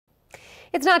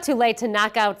It's not too late to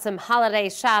knock out some holiday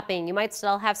shopping. You might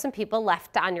still have some people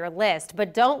left on your list,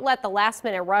 but don't let the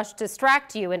last-minute rush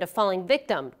distract you into falling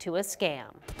victim to a scam.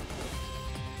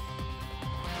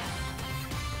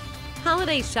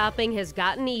 Holiday shopping has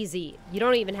gotten easy. You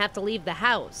don't even have to leave the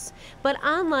house. But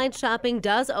online shopping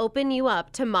does open you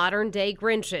up to modern-day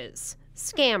Grinches,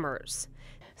 scammers.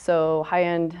 So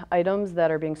high-end items that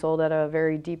are being sold at a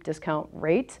very deep discount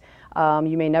rate.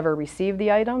 You may never receive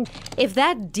the item. If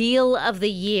that deal of the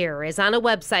year is on a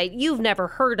website you've never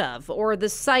heard of, or the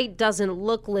site doesn't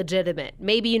look legitimate,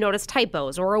 maybe you notice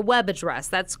typos or a web address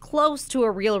that's close to a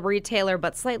real retailer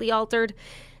but slightly altered,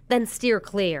 then steer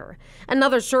clear.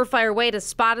 Another surefire way to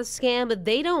spot a scam,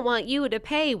 they don't want you to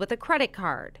pay with a credit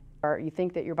card. Or you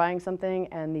think that you're buying something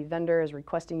and the vendor is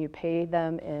requesting you pay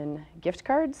them in gift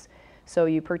cards. So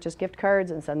you purchase gift cards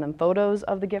and send them photos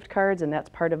of the gift cards, and that's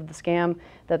part of the scam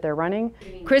that they're running.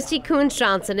 Christy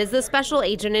Coons-Johnson is the special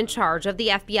agent in charge of the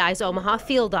FBI's Omaha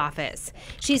field office.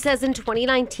 She says in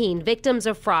 2019, victims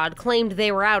of fraud claimed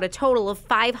they were out a total of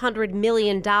 $500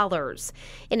 million.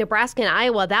 In Nebraska and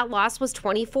Iowa, that loss was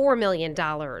 $24 million.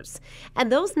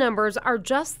 And those numbers are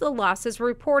just the losses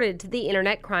reported to the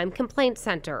Internet Crime Complaint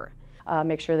Center.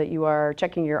 Make sure that you are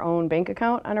checking your own bank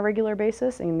account on a regular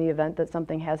basis in the event that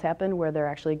something has happened where they're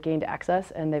actually gained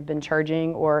access and they've been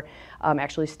charging or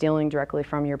actually stealing directly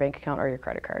from your bank account or your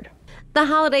credit card. The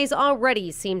holidays already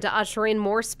seem to usher in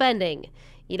more spending.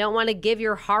 You don't want to give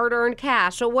your hard-earned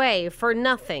cash away for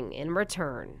nothing in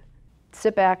return.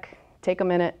 Sit back, take a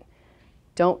minute,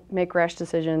 don't make rash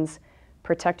decisions,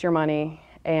 protect your money,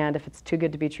 and if it's too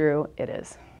good to be true, it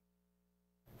is.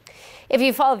 If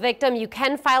you fall victim, you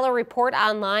can file a report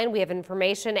online. We have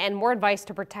information and more advice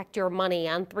to protect your money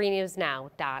on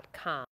 3newsnow.com.